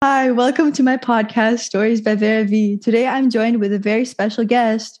Hi, welcome to my podcast, Stories by Vera V. Today I'm joined with a very special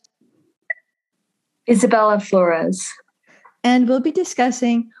guest, Isabella Flores. And we'll be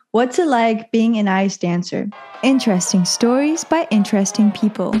discussing what's it like being an ice dancer. Interesting stories by interesting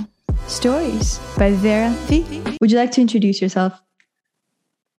people. Stories by Vera V. Would you like to introduce yourself?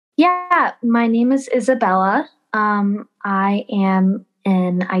 Yeah, my name is Isabella. I am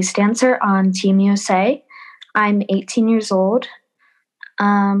an ice dancer on Team USA. I'm 18 years old.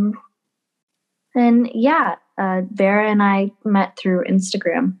 Vera and I met through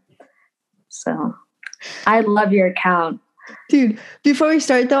Instagram. So I love your account. Dude, before we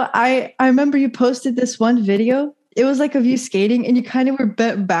start though, I remember you posted this one video. It was like of you skating and you kind of were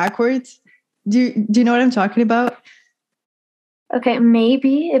bent backwards. Do you know what I'm talking about? Okay,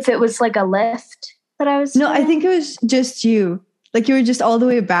 maybe if it was like a lift that I was doing. No, I think it was just you. Like you were just all the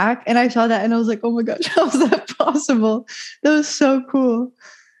way back. And I saw that and I was like, oh my gosh, how is that possible? That was so cool.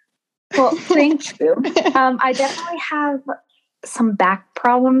 Well, thank you. I definitely have some back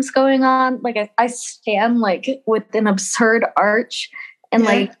problems going on. Like I stand like with an absurd arch. And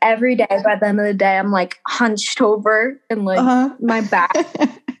like every day by the end of the day, I'm like hunched over and like my back,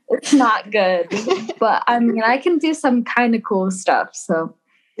 it's not good. But I mean, I can do some kind of cool stuff. So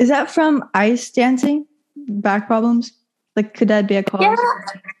is that from ice dancing? Back problems? Like, could that be a cause?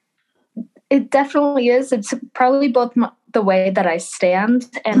 Yeah, it definitely is. It's probably both the way that I stand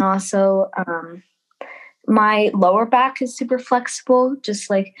and also my lower back is super flexible, just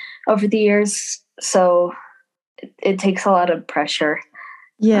like over the years. So it takes a lot of pressure.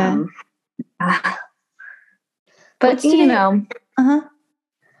 Yeah. But you know.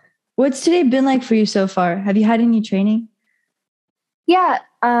 What's today been like for you so far? Have you had any training? Yeah.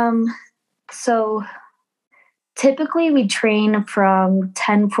 So typically we train from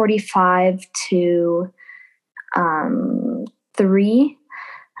 10:45 to 3.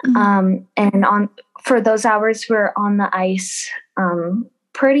 And for those hours we're on the ice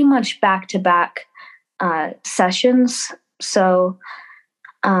pretty much back-to-back sessions. So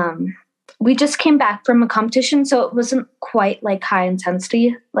we just came back from a competition, so it wasn't quite like high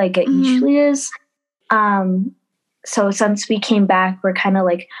intensity like it usually is. So since we came back, we're kind of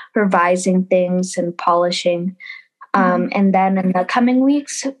like revising things and polishing. And then in the coming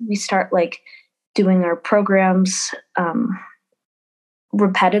weeks, we start like doing our programs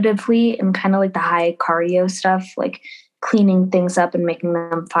repetitively and kind of like the high cardio stuff, like cleaning things up and making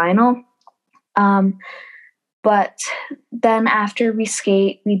them final. But then after we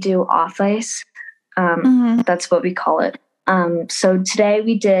skate, we do off ice. That's what we call it. So today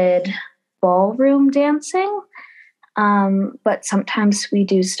we did ballroom dancing. But sometimes we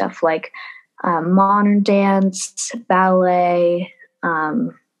do stuff like modern dance, ballet,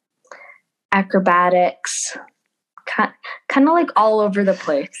 acrobatics, kind of like all over the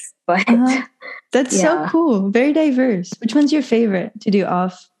place. But that's so cool. Very diverse. Which one's your favorite to do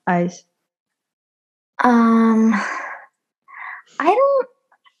off ice? I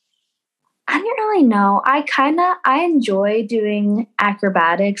don't really know. I enjoy doing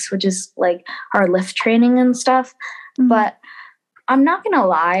acrobatics, which is like our lift training and stuff. But I'm not gonna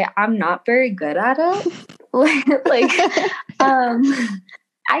lie, I'm not very good at it.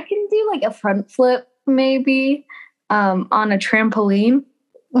 I can do like a front flip maybe on a trampoline.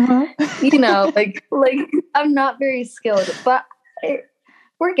 You know, like I'm not very skilled, but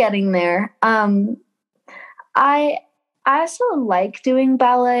we're getting there. I also like doing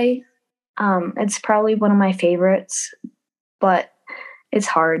ballet. It's probably one of my favorites, but it's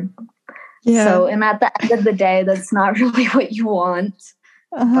hard. Yeah. So, and at the end of the day, that's not really what you want.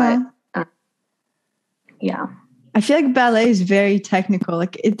 But yeah. I feel like ballet is very technical.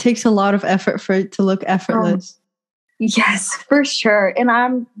 Like it takes a lot of effort for it to look effortless. Yes, for sure. And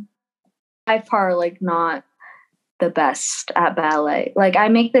I'm by far like not the best at ballet. Like I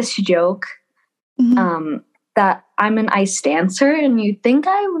make this joke that I'm an ice dancer and you'd think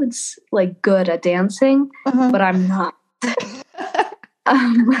I was like good at dancing, but I'm not.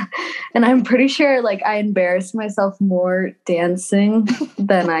 And I'm pretty sure like I embarrass myself more dancing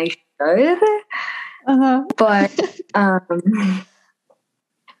than I should. But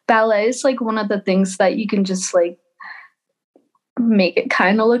ballet is like one of the things that you can just like make it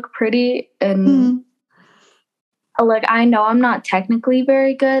kind of look pretty. And like I know I'm not technically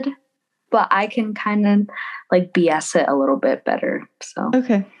very good, but I can kind of like BS it a little bit better. So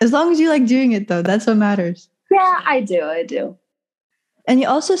okay, as long as you like doing it though, that's what matters. Yeah, I do. And you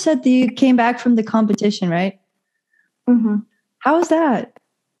also said that you came back from the competition, right? How was that?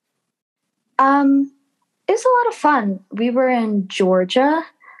 It was a lot of fun. We were in Georgia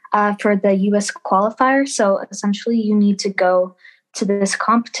for the U.S. qualifier. So essentially you need to go to this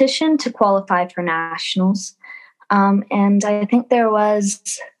competition to qualify for nationals. And I think there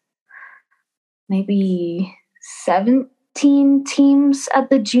was maybe 17 teams at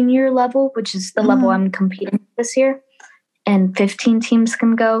the junior level, which is the level I'm competing this year, and 15 teams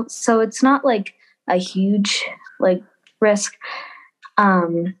can go. So it's not like a huge like risk.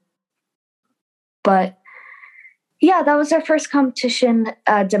 But yeah, that was our first competition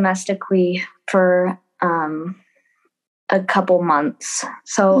domestically for a couple months.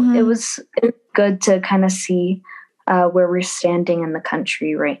 So it was good to kind of see where we're standing in the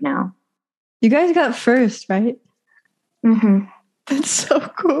country right now. You guys got first, right? Mm-hmm. That's so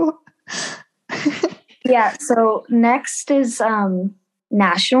cool. Yeah, so next is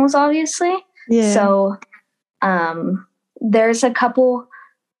nationals, obviously. Yeah. So there's a couple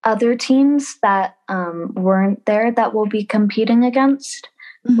other teams that weren't there that we'll be competing against,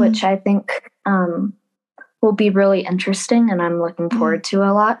 which I think will be really interesting, and I'm looking forward to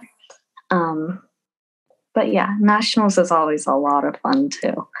a lot. But yeah, nationals is always a lot of fun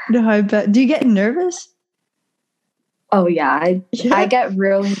too. No, I bet. Do you get nervous? Oh yeah, I get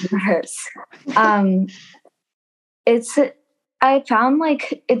really nervous. I found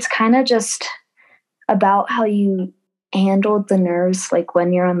like it's kind of just about how you handled the nerves like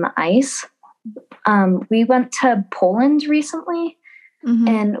when you're on the ice. We went to Poland recently,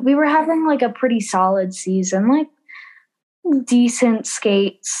 and we were having like a pretty solid season, like decent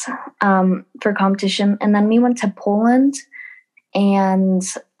skates for competition. And then we went to Poland, and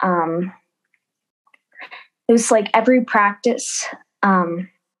it was like every practice,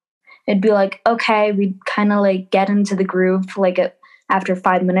 it'd be like, okay, we'd kind of like get into the groove like after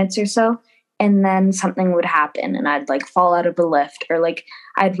 5 minutes or so, and then something would happen and I'd like fall out of a lift, or like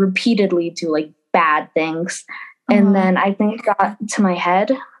I'd repeatedly do like bad things. And then I think it got to my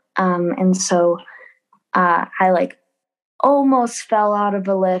head. And so I like almost fell out of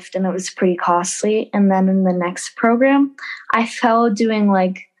a lift, and it was pretty costly. And then in the next program, I fell doing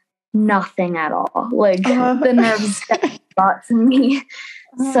like nothing at all. Like the nerves got to me.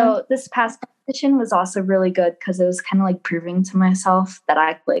 So this past competition was also really good because it was kind of like proving to myself that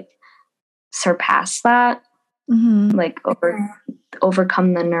I like surpass that, like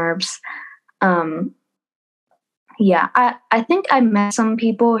overcome the nerves. Yeah, I think I met some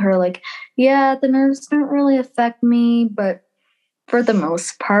people who are like, yeah, the nerves don't really affect me, but for the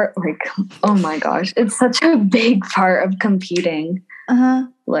most part, like, oh my gosh, it's such a big part of competing.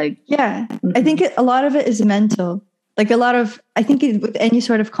 Like, yeah, I think a lot of it is mental. Like I think with any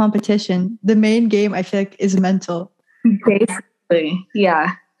sort of competition, the main game I feel like is mental. Basically,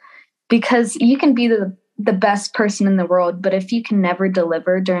 yeah. Because you can be the best person in the world, but if you can never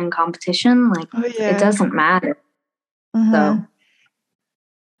deliver during competition, like it doesn't matter. So,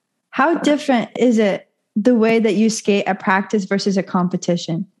 how different is it the way that you skate at practice versus a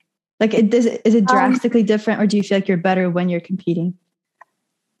competition? Like, is it drastically different, or do you feel like you're better when you're competing?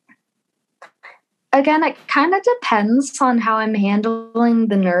 Again, it kind of depends on how I'm handling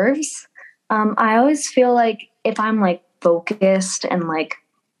the nerves. I always feel like if I'm like focused and like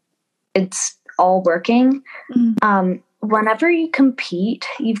it's all working, whenever you compete,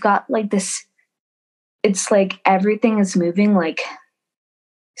 you've got like this, it's like everything is moving like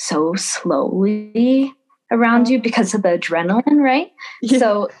so slowly around you because of the adrenaline, right? Yeah.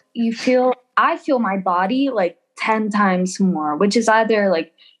 So I feel my body like 10 times more, which is either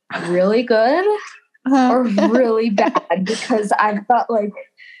like really good or really bad, because I've got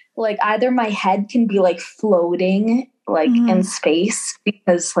like either my head can be like floating like in space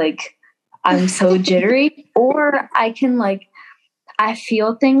because like I'm so jittery, or I can like I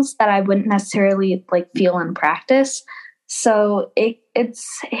feel things that I wouldn't necessarily like feel in practice. So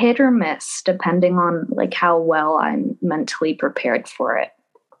it's hit or miss depending on like how well I'm mentally prepared for it.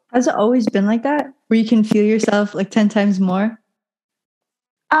 Has it always been like that, where you can feel yourself like 10 times more?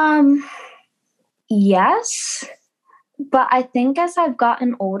 Yes, but I think as I've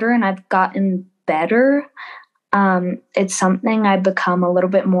gotten older and I've gotten better, it's something I've become a little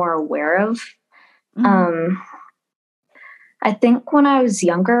bit more aware of. I think when I was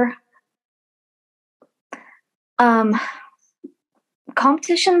younger,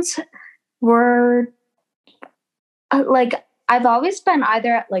 competitions were like I've always been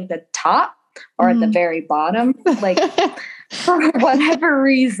either at like the top or at the very bottom, like for whatever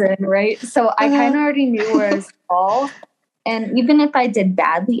reason, right? So I kind of already knew where I was fall, and even if I did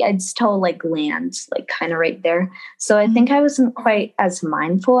badly, I'd still like land like kind of right there. So I think I wasn't quite as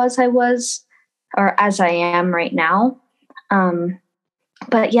mindful as I was or as I am right now.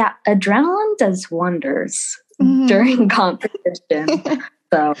 But yeah, adrenaline does wonders during competition.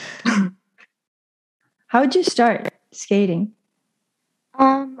 So how would you start skating?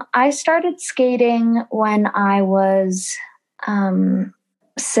 I started skating when I was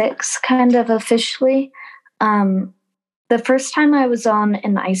 6, kind of officially. The first time I was on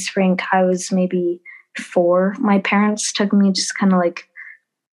an ice rink, I was maybe 4. My parents took me just kind of like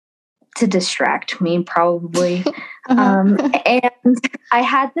to distract me, probably. And I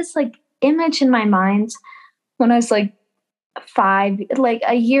had this like image in my mind when I was like 5, like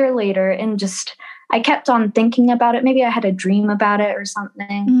a year later, and just I kept on thinking about it. Maybe I had a dream about it or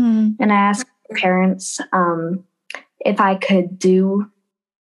something. And I asked my parents if I could do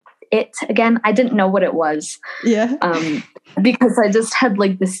it again. I didn't know what it was. Yeah. Because I just had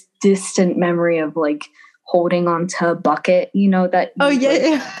like this distant memory of like holding onto a bucket, you know, that. Oh,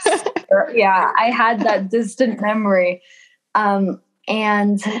 yeah. Like, yeah, I had that distant memory.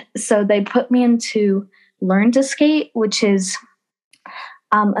 And so they put me into Learn to Skate, which is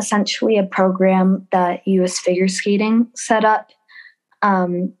essentially a program that US Figure Skating set up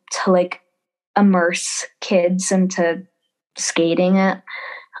to like immerse kids into skating at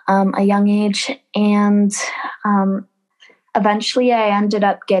a young age. And eventually I ended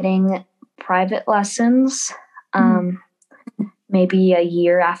up getting private lessons maybe a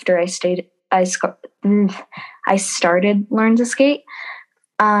year after I started Learn to Skate.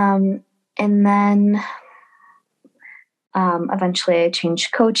 And then eventually I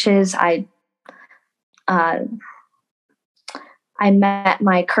changed coaches. I met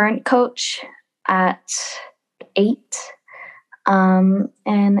my current coach at 8. And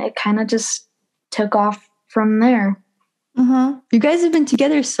it kind of just took off from there. You guys have been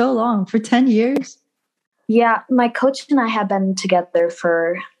together so long, for 10 years? Yeah, my coach and I have been together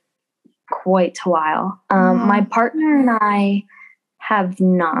for quite a while. My partner and I have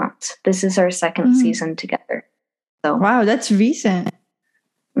not. This is our second season together. So. Wow, that's recent.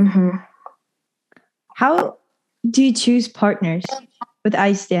 How do you choose partners with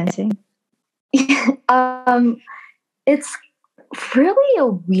ice dancing? It's really a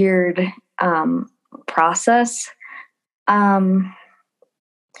weird process.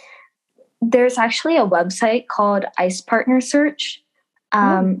 There's actually a website called Ice Partner Search.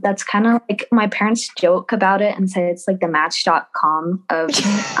 That's kind of like, my parents joke about it and say it's like the Match.com of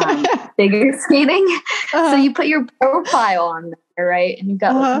figure skating. So you put your profile on there, right? And you've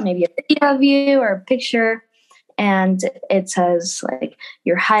got like maybe a video of you or a picture, and it says like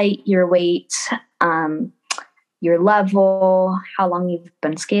your height, your weight, your level, how long you've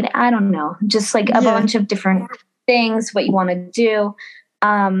been skating. I don't know, just like a bunch of different things, what you want to do.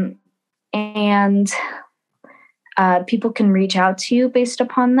 And people can reach out to you based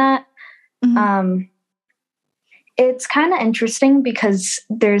upon that. It's kind of interesting because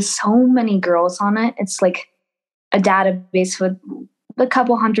there's so many girls on it. It's like a database with a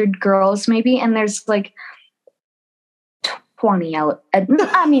couple hundred girls maybe, and there's like 20 out. I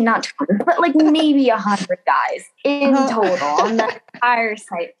mean, not 20, but like maybe 100 guys in total on the entire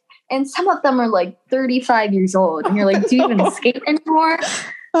site. And some of them are like 35 years old, and you're like, do you even skate anymore?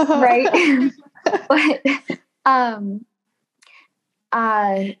 Right? But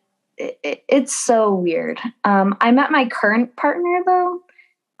it's so weird. I met my current partner though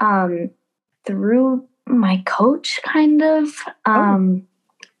through my coach, kind of.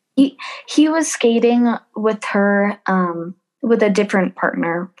 He was skating with her with a different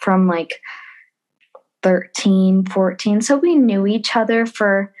partner from like 13, 14. So we knew each other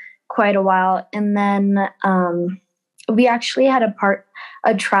for quite a while. And then we actually had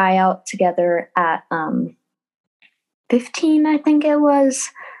a tryout together at 15, I think it was.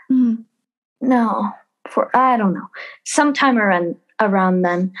 No, I don't know. Sometime around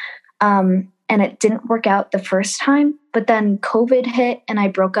then. And it didn't work out the first time, but then COVID hit and I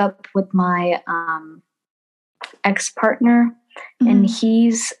broke up with my ex-partner, and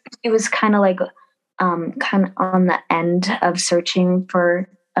he was kind of like kind of on the end of searching for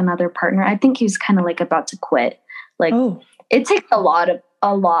another partner. I think he was kind of like about to quit. Like it takes a lot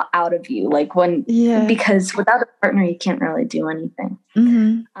out of you, like when because without a partner you can't really do anything.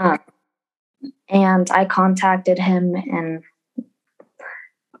 And I contacted him, and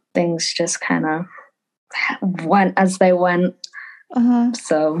things just kind of went as they went.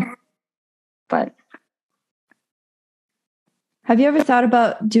 So, but have you ever thought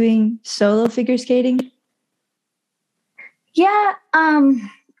about doing solo figure skating? Yeah,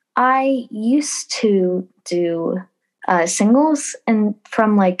 I used to do singles, and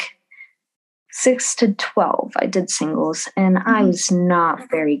from like 6 to 12, I did singles, and I was not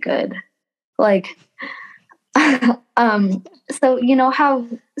very good. Like, so you know how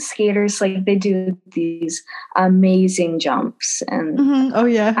skaters, like, they do these amazing jumps, and Oh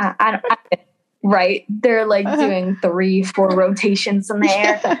yeah, right? They're like doing 3-4 rotations in the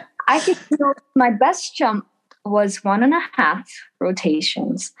air. I could do my best jump was 1.5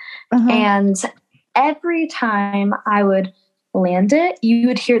 rotations. And every time I would land it, you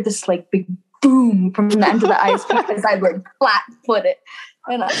would hear this like big boom from the end of the ice because I would flat foot it.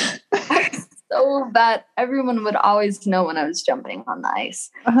 And I was so bad. Everyone would always know when I was jumping on the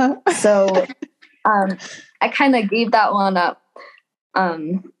ice. So I kind of gave that one up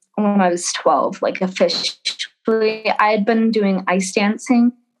when I was 12, like officially. I had been doing ice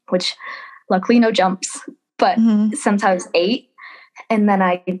dancing, which luckily no jumps, but since I was 8, and then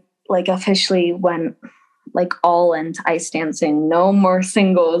I like officially went like all into ice dancing, no more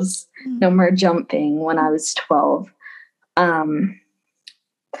singles, no more jumping when I was 12. And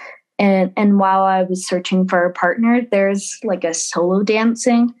while I was searching for a partner, there's like a solo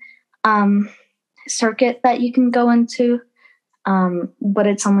dancing circuit that you can go into, but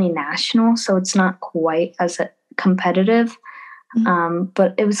it's only national, so it's not quite as competitive.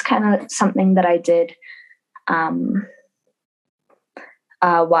 But it was kind of something that I did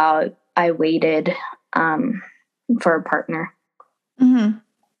while I waited for a partner.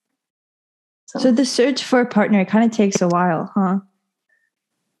 So the search for a partner kind of takes a while, huh?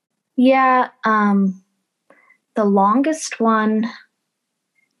 Yeah. The longest one,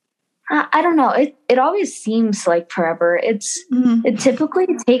 I don't know. It always seems like forever. It typically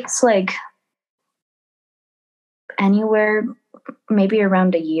takes like anywhere, maybe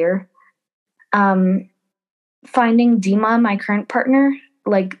around a year. Finding Dima, my current partner,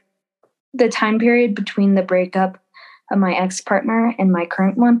 like the time period between the breakup of my ex-partner and my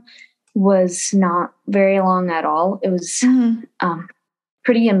current one was not very long at all. It was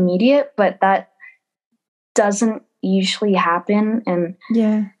pretty immediate, but that doesn't usually happen. And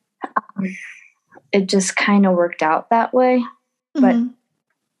it just kind of worked out that way. But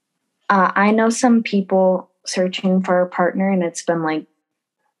I know some people searching for a partner, and it's been like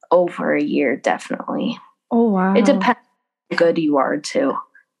over a year, definitely. Oh, wow. It depends how good you are, too.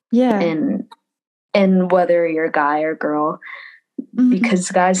 Yeah. And whether you're a guy or girl,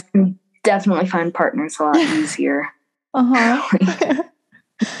 because guys can definitely find partners a lot easier.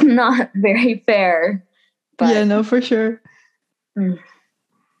 Not very fair. But yeah, no, for sure.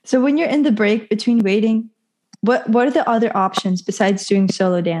 So when you're in the break between waiting, what are the other options besides doing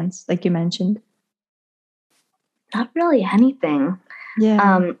solo dance, like you mentioned? Not really anything.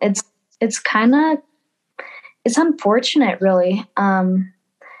 Yeah. It's kind of, it's unfortunate, really.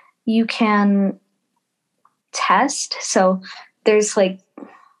 You can test. So there's like,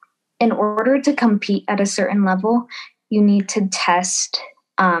 in order to compete at a certain level, you need to test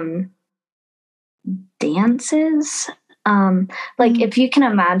dances. Like if you can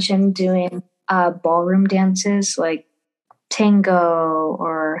imagine doing ballroom dances like tango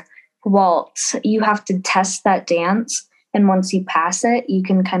or waltz, you have to test that dance. And once you pass it, you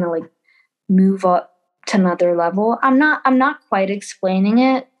can kind of like move up to another level. I'm not quite explaining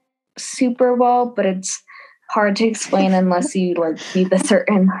it super well, but it's hard to explain unless you like see the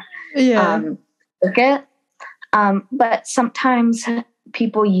certain circuit. But sometimes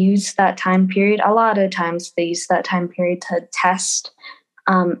people use that time period. A lot of times they use that time period to test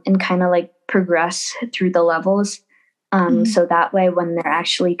and kind of like progress through the levels. So that way, when they're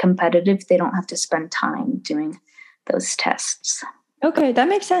actually competitive, they don't have to spend time doing those tests. Okay, that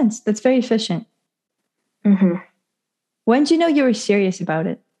makes sense. That's very efficient. When did you know you were serious about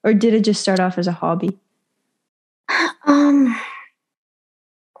it? Or did it just start off as a hobby?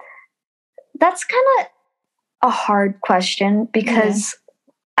 That's kind of a hard question because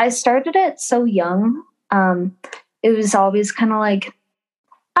I started it so young. It was always kind of like,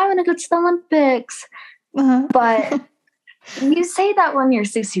 I want to go to the Olympics. But you say that when you're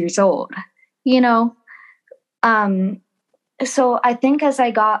 6 years old, you know? So I think as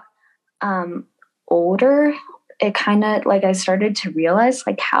I got older, it kind of like I started to realize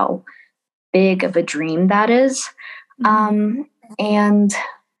like how big of a dream that is. And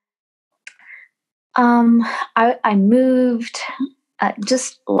I moved,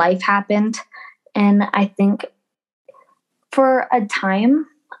 just life happened. And I think for a time,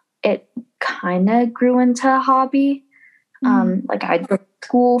 it kind of grew into a hobby. Like I'd go to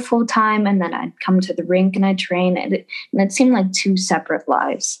school full time and then I'd come to the rink and I'd train. And it seemed like two separate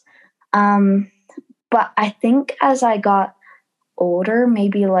lives. But I think as I got older,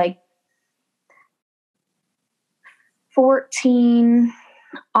 maybe like 14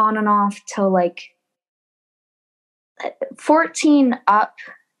 on and off till like 14 up,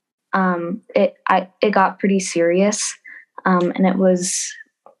 it got pretty serious. And it was,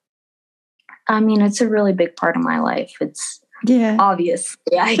 I mean, it's a really big part of my life. It's Yeah.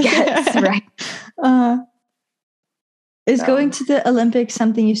 Obviously, I guess, right? Is going to the Olympics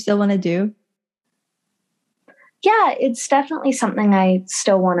something you still want to do? Yeah, it's definitely something I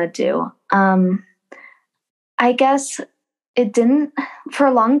still want to do. I guess for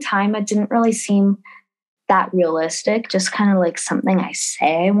a long time, it didn't really seem that realistic, just kind of like something I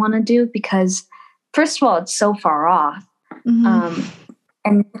say I want to do because, first of all, it's so far off. Mm-hmm.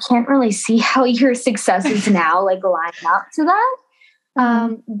 And you can't really see how your successes now like line up to that.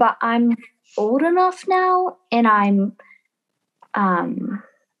 But I'm old enough now, and I'm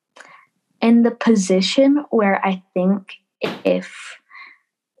in the position where I think if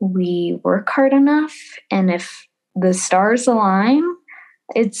we work hard enough and if the stars align,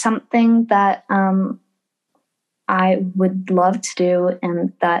 it's something that I would love to do,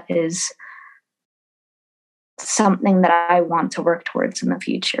 and that is something that I want to work towards in the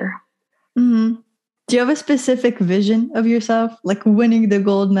future. Mm-hmm. Do you have a specific vision of yourself, like winning the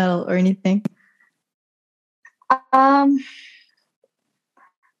gold medal or anything? I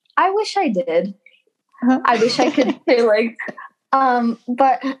wish I did. I wish I could say like,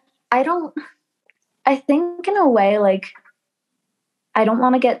 but I think in a way, like, I don't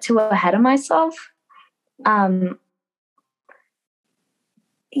want to get too ahead of myself.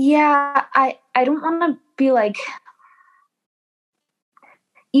 Yeah, I don't want to be like,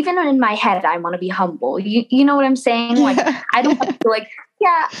 even in my head, I want to be humble. You know what I'm saying? Like, I don't want to be like,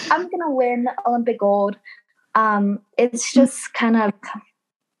 yeah, I'm going to win Olympic gold. It's just kind of,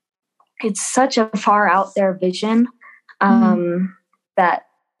 it's such a far out there vision that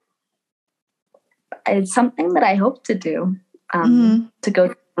it's something that I hope to do, to go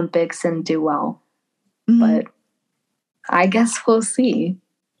to the Olympics and do well. But I guess we'll see.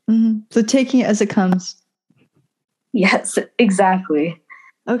 So taking it as it comes. Yes, exactly.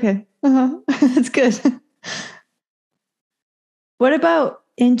 Okay. That's good. What about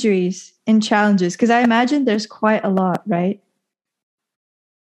injuries and challenges? Because I imagine there's quite a lot, right?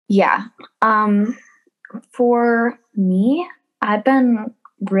 Yeah. For me, I've been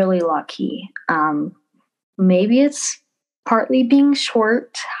really lucky. Maybe it's partly being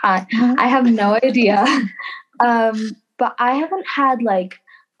short. I have no idea. But I haven't had like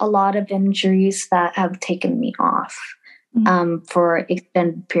a lot of injuries that have taken me off for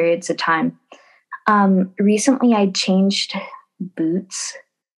extended periods of time. Recently, I changed boots,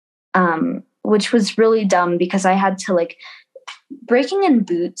 which was really dumb because I had to like, breaking in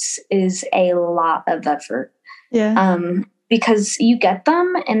boots is a lot of effort. Yeah. Because you get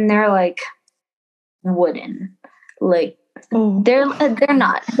them and they're like wooden, like they're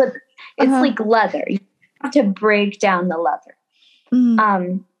not, but it's like leather. You have to break down the leather.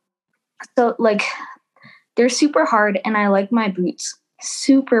 So like they're super hard, and I like my boots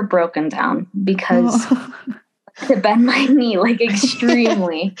super broken down because to bend my knee like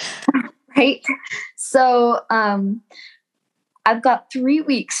extremely, right? So I've got 3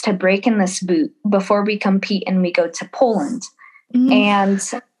 weeks to break in this boot before we compete and we go to Poland. And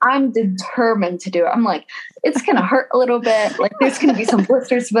I'm determined to do it. I'm like, it's going to hurt a little bit. Like there's going to be some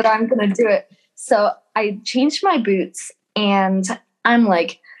blisters, but I'm going to do it. So I changed my boots, and I'm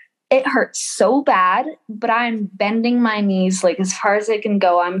like, it hurts so bad, but I'm bending my knees like as far as I can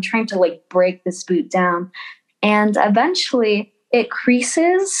go. I'm trying to like break this boot down. And eventually it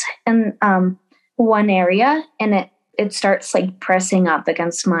creases in one area, and it starts like pressing up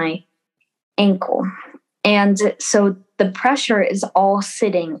against my ankle. And so the pressure is all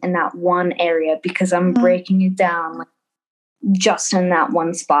sitting in that one area because I'm breaking it down like, just in that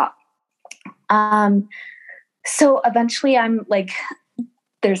one spot. So eventually I'm like,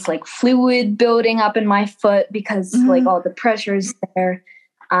 there's like fluid building up in my foot because like all the pressure is there.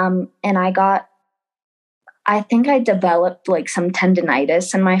 And I think I developed like some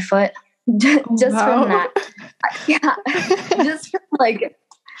tendonitis in my foot just from that. Yeah. Just from like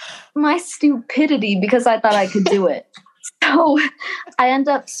my stupidity because I thought I could do it. So I end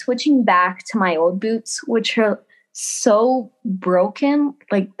up switching back to my old boots, which are so broken,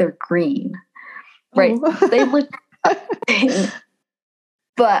 like they're green, right? They look nothing.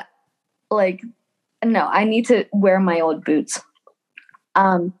 But like, no, I need to wear my old boots.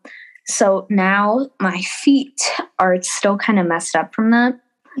 So now my feet are still kind of messed up from that.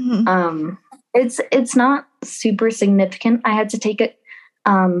 It's not super significant. I had to take it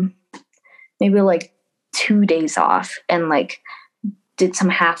maybe like 2 days off and like did some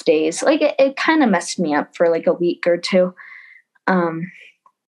half days. Like it kind of messed me up for like a week or two.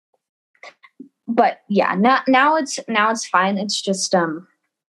 But yeah, now it's fine. It's just I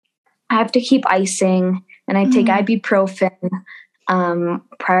have to keep icing, and I take ibuprofen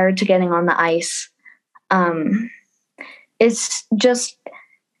prior to getting on the ice.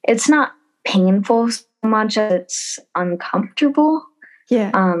 it's not painful so much as it's uncomfortable.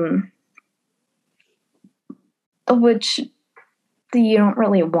 Yeah. Which you don't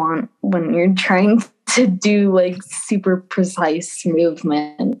really want when you're trying to do like super precise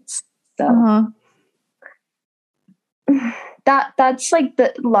movements. So that's like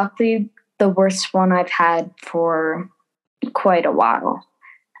luckily the worst one I've had for quite a while.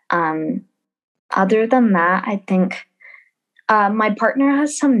 Other than that, I think my partner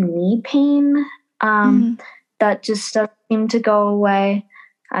has some knee pain that just doesn't seem to go away.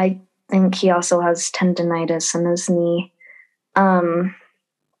 I think he also has tendonitis in his knee.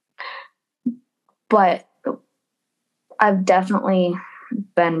 But I've definitely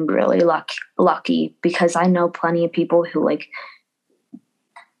been really lucky because I know plenty of people who like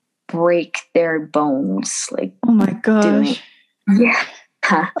break their bones. Like, oh my gosh.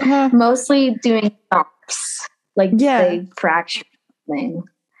 Mostly doing jumps. Like they fracture something.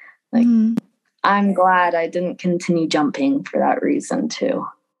 Like I'm glad I didn't continue jumping for that reason too.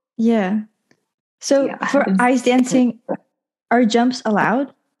 Yeah. So for ice dancing, are jumps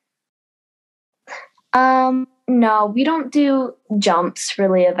allowed? No, we don't do jumps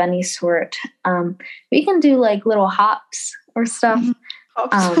really of any sort. We can do like little hops or stuff.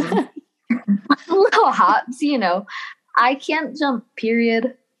 Little hops, you know. I can't jump,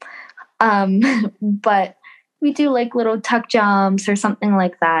 period. But we do like little tuck jumps or something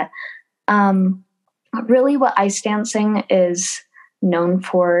like that. Really what ice dancing is known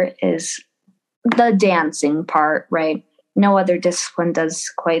for is the dancing part, right? No other discipline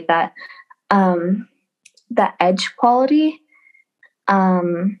does quite that. The edge quality,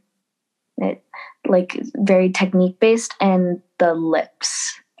 it like very technique based, and the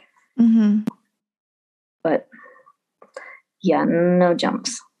lips. But yeah, no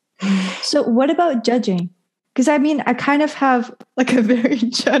jumps. So what about judging? Because I mean, I kind of have like a very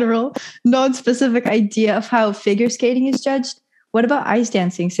general, non-specific idea of how figure skating is judged. What about ice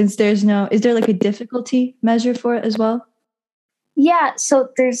dancing? Since is there like a difficulty measure for it as well? Yeah, so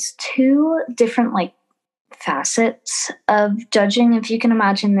there's two different like facets of judging. If you can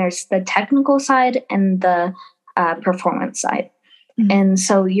imagine, there's the technical side and the performance side. And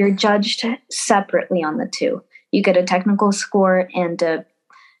so you're judged separately on the two. You get a technical score and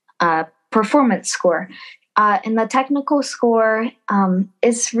a performance score. And the technical score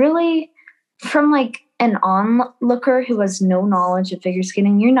is really from like an onlooker who has no knowledge of figure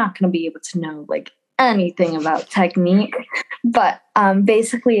skating. You're not going to be able to know like anything about technique, but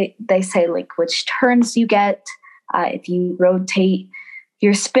basically they say like which turns you get, if you rotate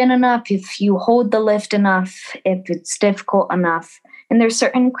your spin enough, if you hold the lift enough, if it's difficult enough. And there's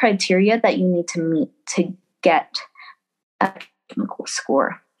certain criteria that you need to meet to get a technical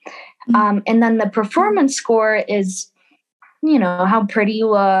score. And then the performance score is, you know, how pretty you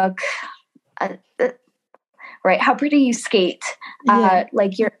look, right? How pretty you skate,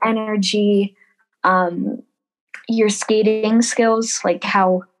 like your energy, your skating skills, like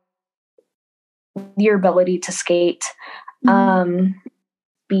how your ability to skate,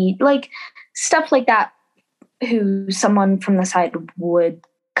 be like stuff like that, who someone from the side would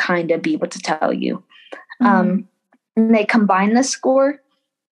kind of be able to tell you. And they combine the score,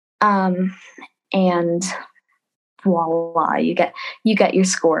 and voila, you get your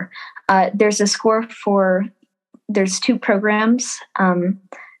score. There's a score there's two programs.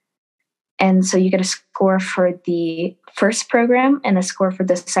 And so you get a score for the first program and a score for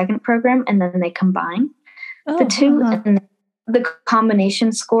the second program, and then they combine the two. And the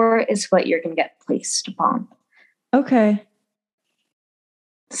combination score is what you're going to get placed upon. Okay.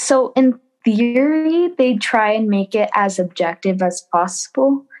 So in theory, they try and make it as objective as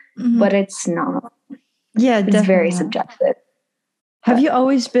possible, but it's not. Yeah, it's definitely very not. subjective. Have you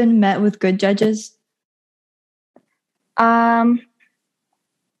always been met with good judges?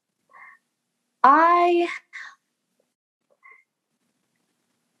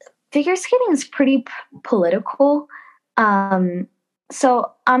 Figure skating is pretty political.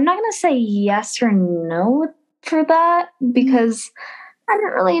 So I'm not going to say yes or no for that because I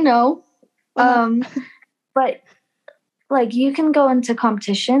don't really know. But like you can go into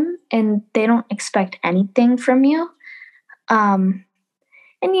competition and they don't expect anything from you. And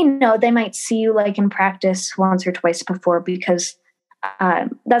you know, they might see you like in practice once or twice before, because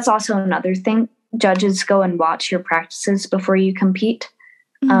that's also another thing. Judges go and watch your practices before you compete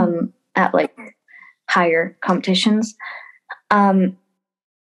at like higher competitions. And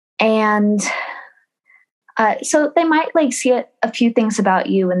so they might like see a few things about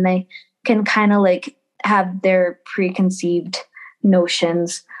you, and they can kind of like have their preconceived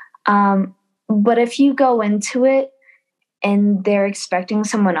notions. But if you go into it and they're expecting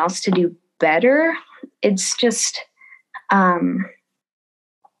someone else to do better, it's just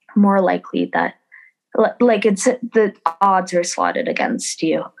more likely that like it's the odds are slotted against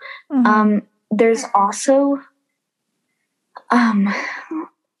you. There's also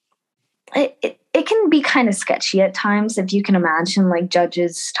it can be kind of sketchy at times, if you can imagine, like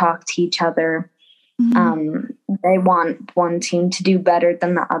judges talk to each other. They want one team to do better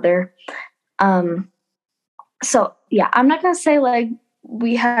than the other. So yeah, I'm not gonna say like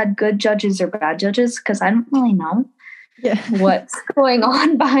we had good judges or bad judges, because I don't really know what's going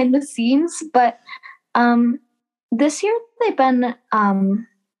on behind the scenes. But this year they've been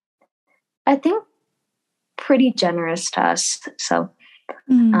I think pretty generous to us. So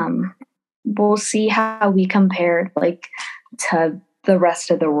we'll see how we compare like to the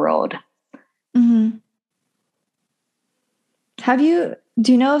rest of the world. Do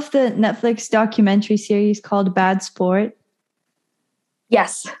you know of the Netflix documentary series called Bad Sport?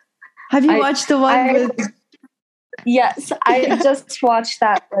 Yes. Have you watched the one with... Yes, I just watched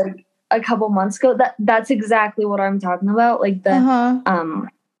that like a couple months ago. That's exactly what I'm talking about. Like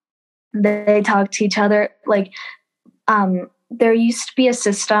they talk to each other. Like there used to be a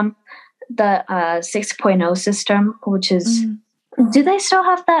system, the 6.0 system, which is do they still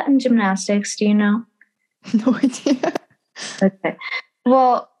have that in gymnastics? Do you know? No idea. Okay.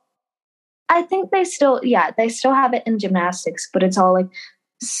 Well, I think they still have it in gymnastics, but it's all like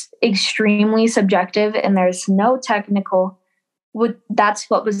extremely subjective, and there's no technical. That's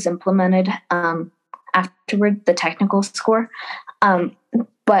what was implemented afterward, the technical score.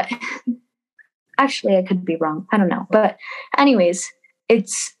 But actually, I could be wrong. I don't know. But anyways,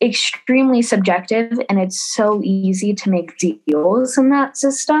 it's extremely subjective, and it's so easy to make deals in that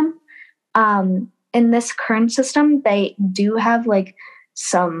system. In this current system, they do have like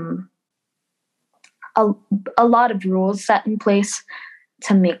a lot of rules set in place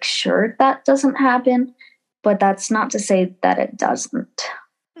to make sure that doesn't happen, but that's not to say that it doesn't.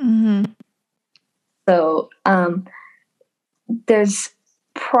 So there's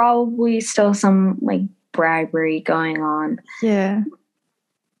probably still some like bribery going on. Yeah.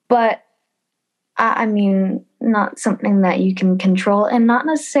 But I mean, not something that you can control, and not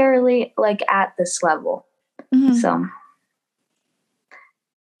necessarily like at this level. So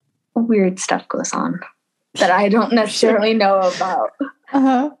weird stuff goes on that I don't necessarily know about.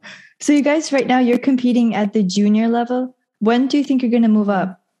 So you guys right now, you're competing at the junior level. When do you think you're going to move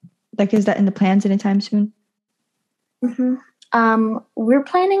up? Like, is that in the plans anytime soon? We're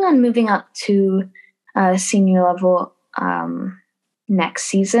planning on moving up to senior level next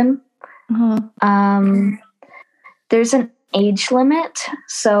season. There's an age limit.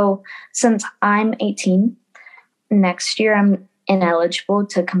 So since I'm 18, next year I'm ineligible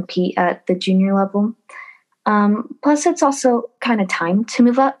to compete at the junior level. Plus, it's also kind of time to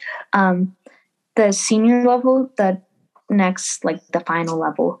move up. The senior level, the next, like the final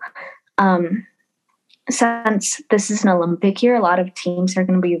level, since this is an Olympic year, a lot of teams are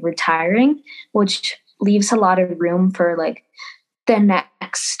going to be retiring, which leaves a lot of room for like the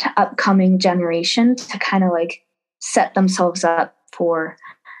next upcoming generation to kind of like set themselves up for,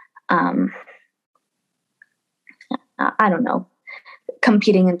 I don't know,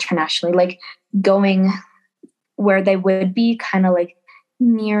 competing internationally, like going where they would be kind of like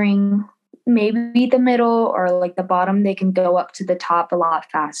nearing maybe the middle or like the bottom. They can go up to the top a lot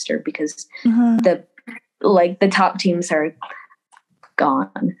faster because the top teams are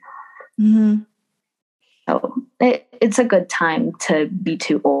gone. So it's a good time to be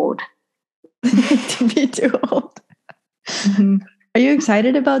too old. To be too old. Are you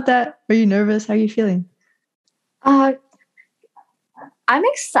excited about that? Are you nervous? How are you feeling? I'm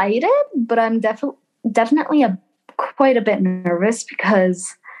excited, but I'm definitely quite a bit nervous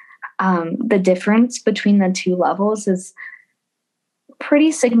because the difference between the two levels is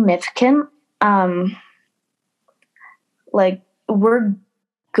pretty significant. Like we're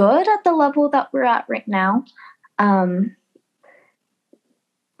good at the level that we're at right now,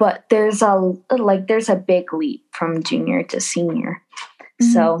 but there's a big leap from junior to senior.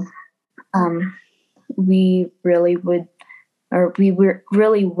 So we really will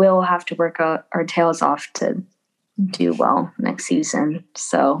have to work our tails off to do well next season.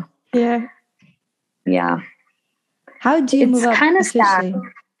 So yeah. How do you move up? It's kind of sad.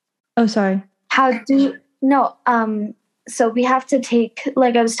 Oh, sorry. So we have to take,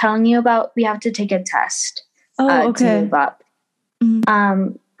 like I was telling you about, we have to take a test to move up.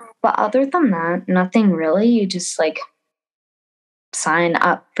 But other than that, nothing really. You just like sign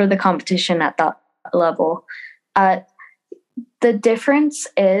up for the competition at that level. The difference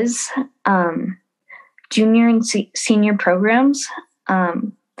is junior and senior programs,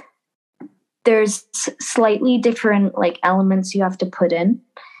 there's slightly different like elements you have to put in.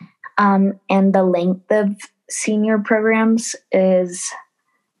 And the length of senior programs is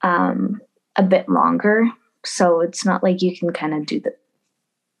a bit longer. So it's not like you can kind of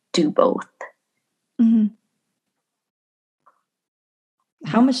do both. Mm-hmm.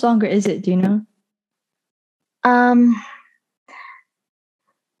 How much longer is it? Do you know?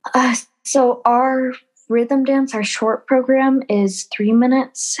 So our rhythm dance, our short program is 3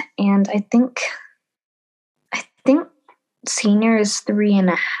 minutes, and I think senior is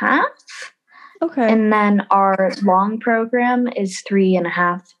 3.5. Okay. And then our long program is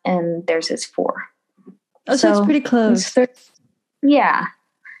 3.5, and theirs is 4. Oh, so it's pretty close. Yeah.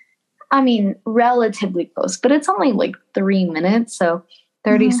 I mean, relatively close, but it's only like 3 minutes, so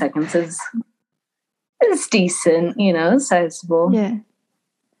 30 seconds is decent, sizable. Yeah.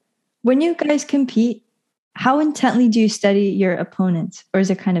 When you guys compete, how intently do you study your opponents? Or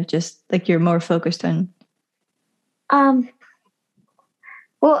is it kind of just like you're more focused on?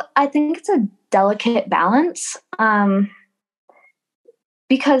 Well, I think it's a delicate balance.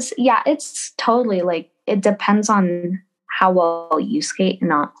 Because it's totally like, it depends on how well you skate,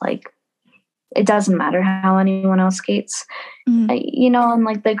 not like, it doesn't matter how anyone else skates, in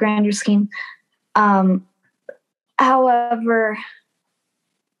like the grander scheme. However,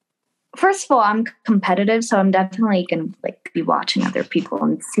 first of all, I'm competitive, so I'm definitely going to like be watching other people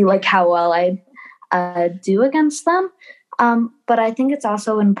and see like how well I do against them. But I think it's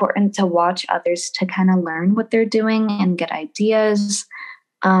also important to watch others to kind of learn what they're doing and get ideas.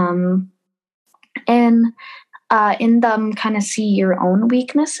 And in them kind of see your own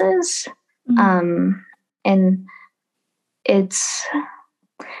weaknesses. And it's,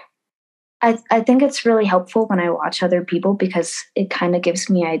 I think it's really helpful when I watch other people because it kind of gives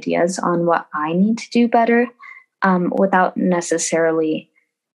me ideas on what I need to do better, without necessarily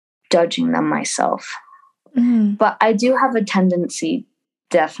judging them myself. But I do have a tendency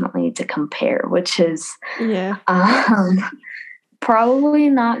definitely to compare, which is probably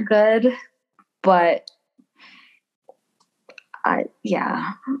not good, but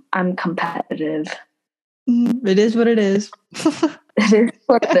I'm competitive. It is what it is. It is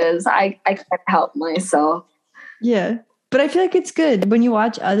what it is. I can't help myself. Yeah. But I feel like it's good when you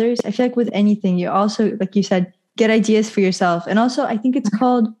watch others. I feel like with anything, you also, like you said, get ideas for yourself. And also, I think it's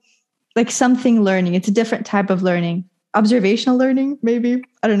called like something learning. It's a different type of learning. Observational learning, maybe.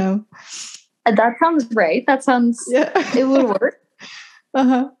 I don't know. That sounds right. That sounds, it would work.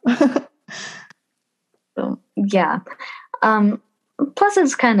 So, yeah. Plus,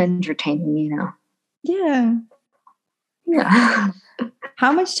 it's kind of entertaining, Yeah. Yeah.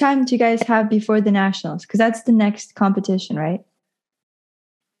 How much time do you guys have before the nationals? Because that's the next competition, right?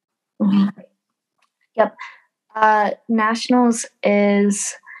 Yep. Nationals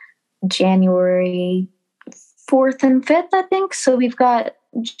is January 4th and 5th, I think. So we've got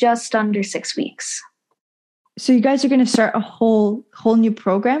just under 6 weeks. So you guys are going to start a whole new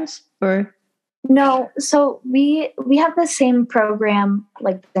programs, or? No, so we have the same program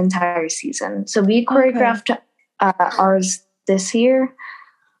like the entire season. So we choreographed ours this year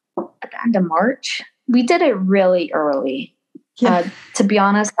at the end of March. We did it really early. To be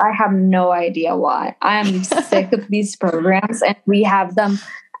honest, I have no idea why. I'm sick of these programs, and we have them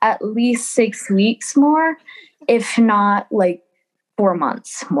at least 6 weeks more, if not like 4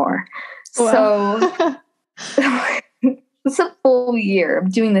 months more. Wow. So it's a full year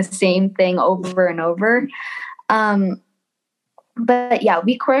of doing the same thing over and over. But yeah,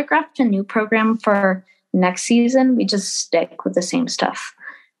 we choreographed a new program for next season. We just stick with the same stuff.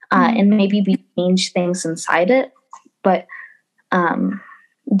 And maybe we change things inside it. But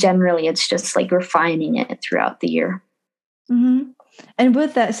generally, it's just like refining it throughout the year. And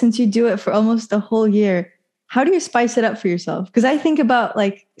with that, since you do it for almost a whole year, how do you spice it up for yourself? Because I think about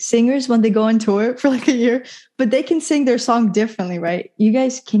like singers when they go on tour for like a year, but they can sing their song differently, right? You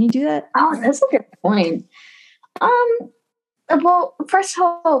guys, can you do that? Oh, that's a good point. Well, first of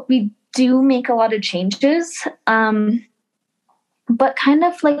all, we do make a lot of changes. But kind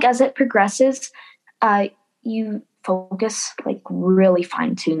of like as it progresses, you focus like really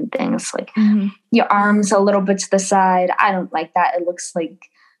fine-tune things, like your arms a little bit to the side. I don't like that. It looks like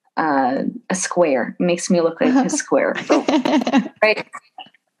a square. It makes me look like a square. Right.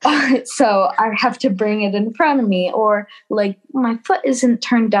 So I have to bring it in front of me, or like my foot isn't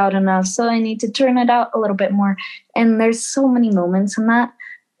turned out enough, so I need to turn it out a little bit more. And there's so many moments in that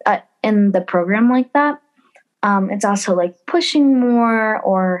in the program like that. It's also like pushing more,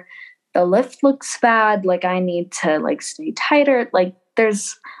 or the lift looks bad, like I need to like stay tighter. Like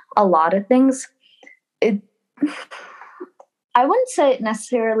there's a lot of things. it I wouldn't say it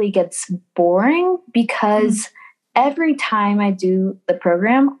necessarily gets boring because every time I do the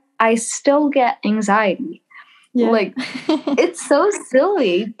program, I still get anxiety. Yeah. Like, it's so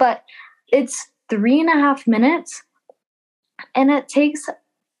silly, but it's 3.5 minutes and it takes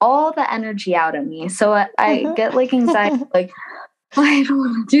all the energy out of me. So I get like anxiety, like, I don't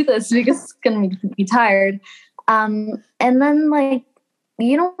want to do this because it's going to make me tired. And then like,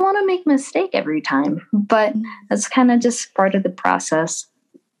 you don't want to make a mistake every time, but that's kind of just part of the process.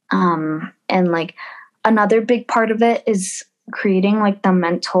 And like another big part of it is creating like the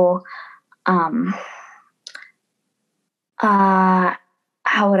mental, how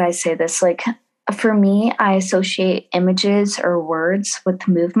would I say this? Like for me, I associate images or words with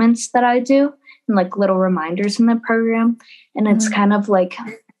movements that I do and like little reminders in the program. And it's kind of like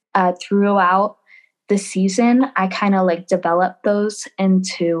throughout the season, I kind of like develop those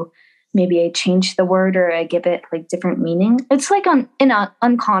into maybe I change the word or I give it like different meaning. It's like an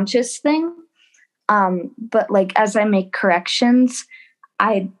unconscious thing. But like as I make corrections,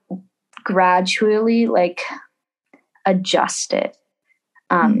 I gradually like adjust it.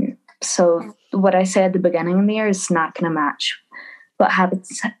 So what I say at the beginning of the year is not going to match what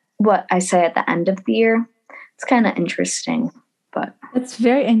I say at the end of the year. It's kind of interesting, but that's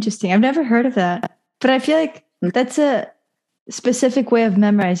very interesting. I've never heard of that. But I feel like that's a specific way of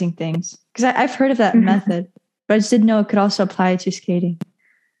memorizing things. Because I've heard of that method, but I just didn't know it could also apply to skating.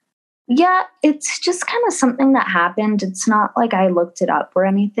 Yeah, it's just kind of something that happened. It's not like I looked it up or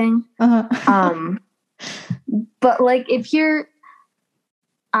anything. But like if you're,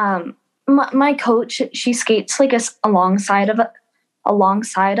 my coach, she skates like alongside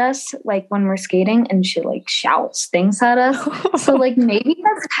us, like when we're skating, and she like shouts things at us. So like maybe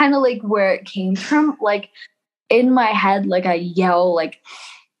that's kind of like where it came from. Like in my head, like I yell like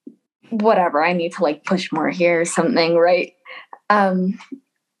whatever, I need to like push more here or something, right?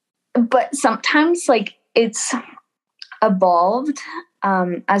 But sometimes like it's evolved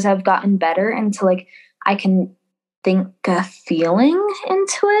as I've gotten better into like I can think a feeling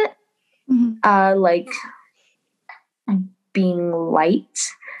into it, like being light,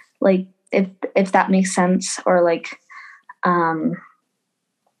 like if that makes sense, or like I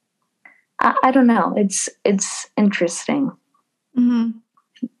don't know. It's interesting.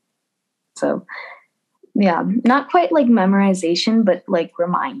 So yeah, not quite like memorization, but like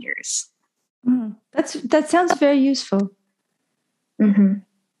reminders. That sounds very useful. When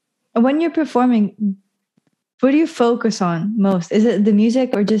you're performing, what do you focus on most? Is it the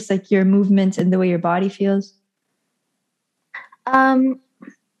music or just like your movements and the way your body feels? Yeah,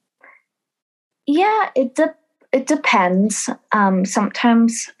 it depends.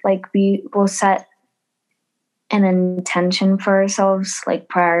 Sometimes like we will set an intention for ourselves, like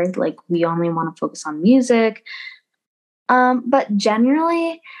prior, like we only want to focus on music. But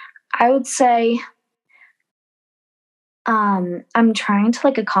generally, I would say I'm trying to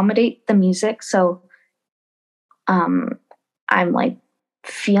like accommodate the music, so I'm like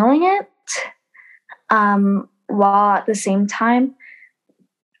feeling it, while at the same time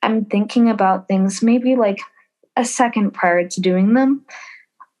I'm thinking about things maybe like a second prior to doing them,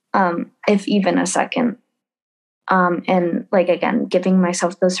 if even a second. And like, again, giving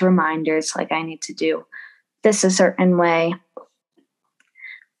myself those reminders, like I need to do this a certain way.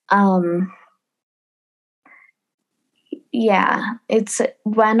 Yeah, it's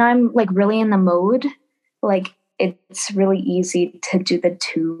when I'm like really in the mode, like it's really easy to do the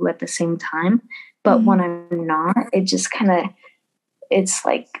two at the same time. But when I'm not, it just kind of, it's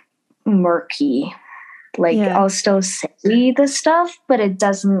like murky. Like I'll still say the stuff, but it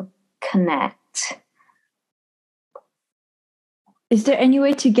doesn't connect. Is there any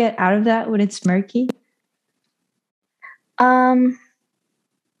way to get out of that when it's murky?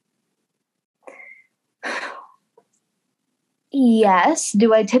 Yes.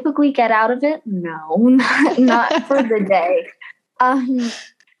 Do I typically get out of it? No, not for the day.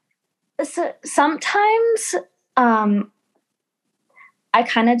 So sometimes I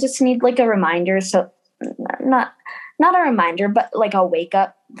kind of just need like a reminder. So not a reminder, but like I'll wake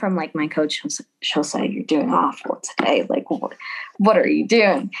up from like my coach. She'll say, "You're doing awful today. Like, what are you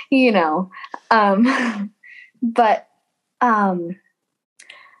doing?" You know. But I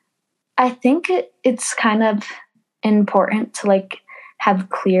think it's kind of important to like have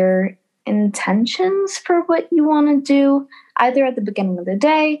clear intentions for what you want to do, either at the beginning of the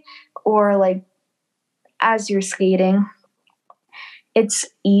day or like as you're skating. It's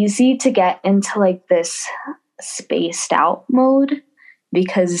easy to get into like this spaced out mode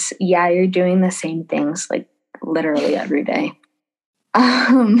because you're doing the same things like literally every day.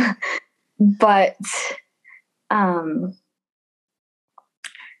 but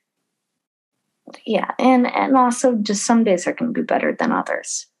yeah, and also just some days are going to be better than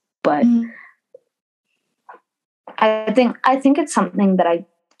others. But I think it's something that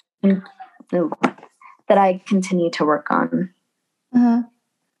I continue to work on.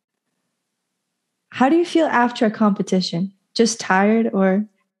 How do you feel after a competition? Just tired or?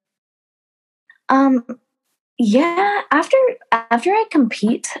 Yeah, after I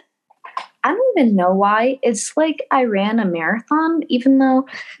compete, I don't even know why. It's like I ran a marathon, even though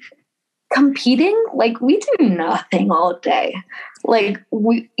competing, like we do nothing all day. Like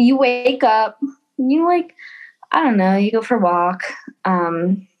you wake up, you like, I don't know, you go for a walk,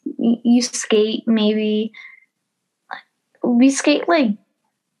 you skate maybe. We skate like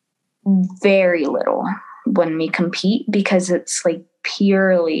very little when we compete because it's like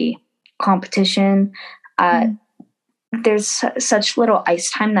purely competition. There's such little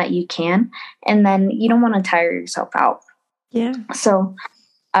ice time that you can, and then you don't want to tire yourself out. Yeah. So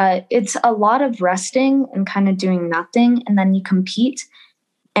it's a lot of resting and kind of doing nothing, and then you compete,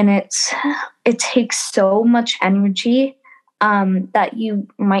 and it takes so much energy that you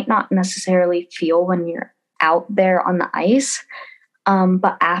might not necessarily feel when you're out there on the ice.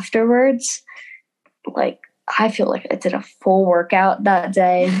 But afterwards, like I feel like I did a full workout that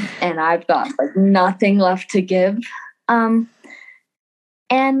day and I've got like nothing left to give. And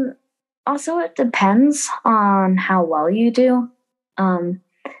also it depends on how well you do.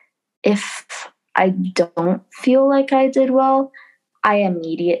 If I don't feel like I did well, I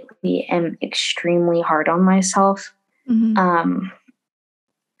immediately am extremely hard on myself.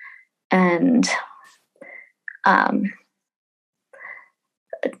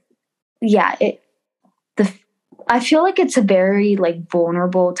 Yeah, I feel like it's a very like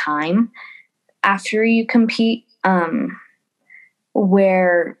vulnerable time after you compete,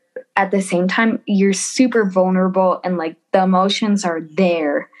 where at the same time you're super vulnerable and like the emotions are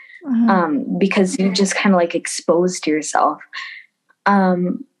there, because you just kind of like exposed yourself.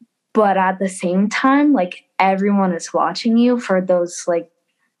 But at the same time, like everyone is watching you for those like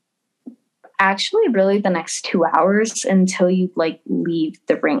actually really the next 2 hours until you like leave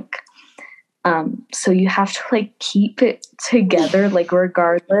the rink. So you have to like keep it together, like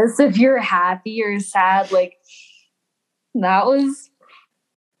regardless if you're happy or sad. Like that was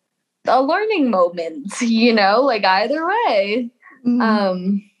a learning moment, you know, like either way.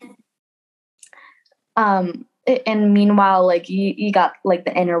 And meanwhile, like you got like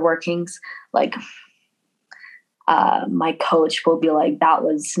the inner workings, like my coach will be like, that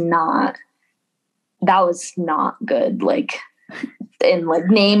was not good, like, and like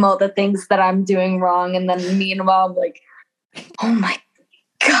name all the things that I'm doing wrong. And then meanwhile, I'm like, oh my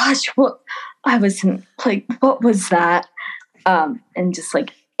gosh, what was that? And just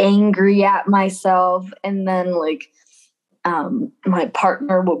like angry at myself. And then like, my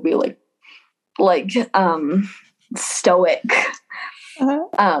partner will be like, stoic.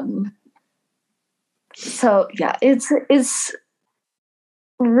 So yeah, it's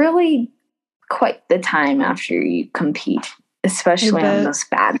really quite the time after you compete, especially on those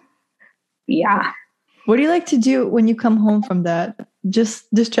bad. Yeah. What do you like to do when you come home from that?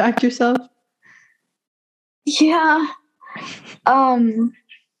 Just distract yourself? Yeah.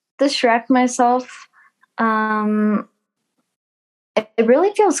 Distract myself. It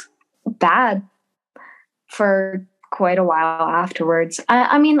really feels bad for quite a while afterwards.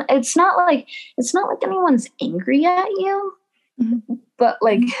 I mean, it's not like anyone's angry at you, but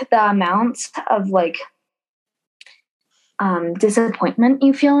like the amount of like disappointment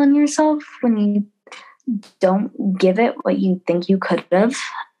you feel in yourself when you don't give it what you think you could have.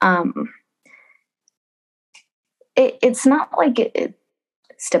 It's not like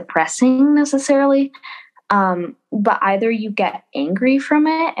it's depressing necessarily, but either you get angry from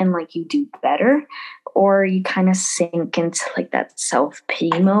it and like you do better, or you kind of sink into like that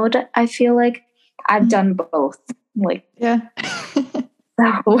self-pity mode. I feel like I've done both. Like, yeah.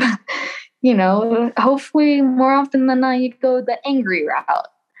 So, you know, hopefully more often than not, you go the angry route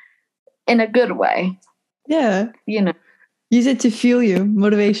in a good way. Yeah. You know, use it to fuel you,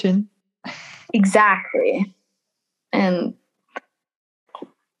 motivation. Exactly. And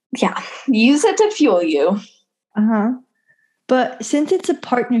yeah, use it to fuel you. But since it's a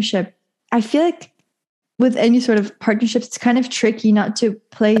partnership, I feel like with any sort of partnerships, it's kind of tricky not to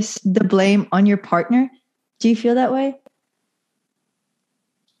place the blame on your partner. Do you feel that way?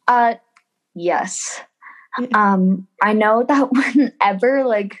 Yes. I know that whenever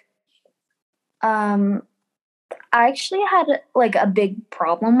like, I actually had like a big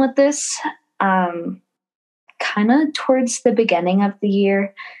problem with this, kind of towards the beginning of the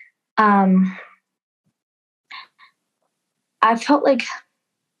year. Um, I felt like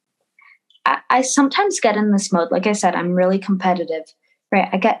I sometimes get in this mode. Like I said, I'm really competitive, right?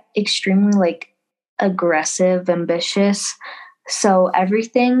 I get extremely like aggressive, ambitious. So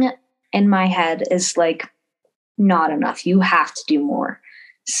everything in my head is like not enough. You have to do more.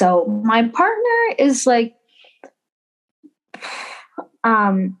 So my partner is like,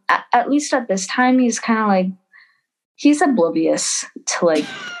 at least at this time, he's kind of like, he's oblivious to like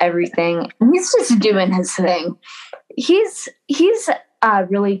everything. He's just doing his thing. He's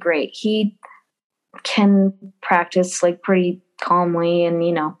really great. He can practice like pretty calmly, and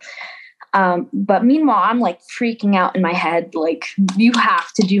but meanwhile, I'm like freaking out in my head, like, you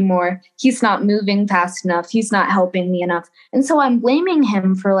have to do more. He's not moving fast enough. He's not helping me enough. And so I'm blaming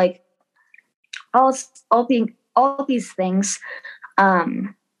him for like all these things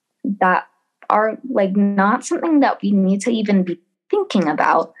that are like not something that we need to even be thinking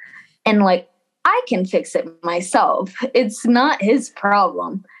about. And like, I can fix it myself. It's not his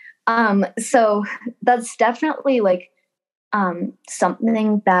problem. So that's definitely like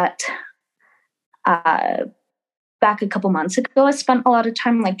something that back a couple months ago, I spent a lot of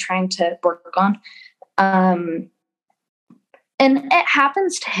time like trying to work on. And it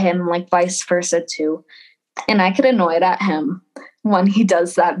happens to him like vice versa too. And I get annoyed at him when he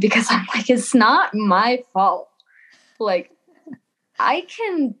does that, because I'm like, it's not my fault. Like, I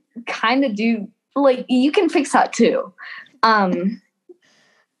can kind of do, like, you can fix that too.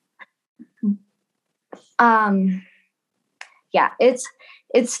 Yeah,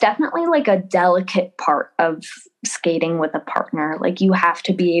 it's definitely like a delicate part of skating with a partner. Like, you have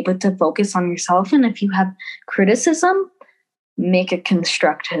to be able to focus on yourself, and if you have criticism, make it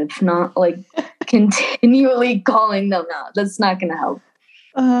constructive, not like continually calling them out. That's not going to help.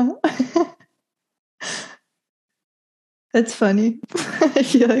 That's funny. I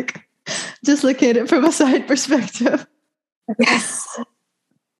feel like just looking at it from a side perspective. Yes.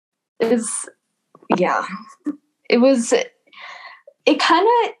 Yeah. It kind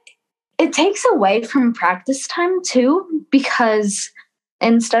of, it takes away from practice time too, because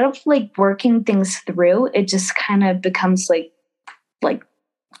instead of like working things through, it just kind of becomes like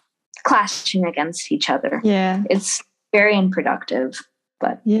clashing against each other. Yeah. It's very unproductive,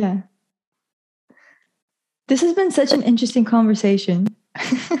 but yeah. This has been such an interesting conversation.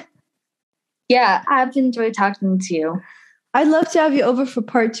 Yeah, I've enjoyed talking to you. I'd love to have you over for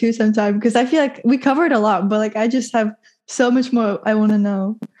part 2 sometime, because I feel like we covered a lot, but like I just have so much more I want to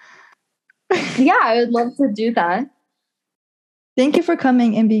know. Yeah, I would love to do that. Thank you for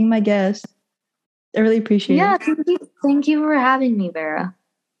coming and being my guest. I really appreciate it. Yeah, thank you for having me, Vera.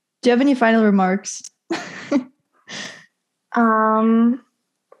 Do you have any final remarks?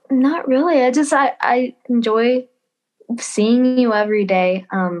 Not really. I enjoy seeing you every day.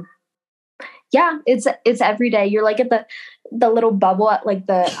 Yeah, it's every day. You're like at the little bubble at like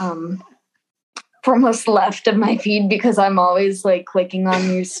the foremost left of my feed, because I'm always like clicking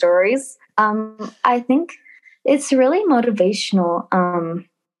on your stories. I think it's really motivational.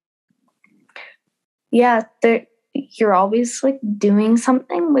 Yeah, you're always like doing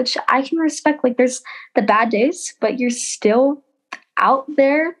something, which I can respect. Like, there's the bad days, but you're still out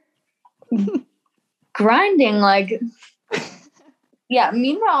there grinding. Like, yeah.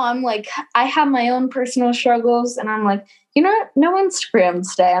 Meanwhile, I'm like, I have my own personal struggles, and I'm like, you know what? No Instagram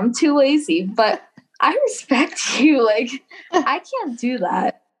today. I'm too lazy, but I respect you. Like, I can't do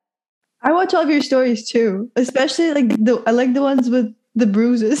that. I watch all of your stories too, especially like I like the ones with the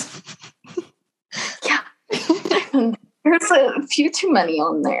bruises. Yeah. There's a few too many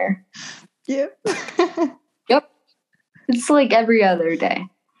on there. Yep. Yep. It's like every other day.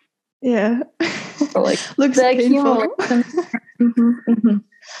 Yeah. Or like looks painful.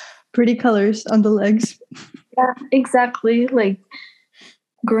 Pretty colors on the legs. Yeah, exactly. Like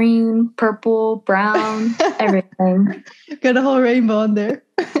green, purple, brown, everything. Got a whole rainbow on there.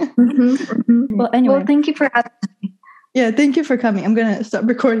 Well, anyway. Well, thank you for having me. Yeah, thank you for coming. I'm going to stop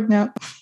recording now.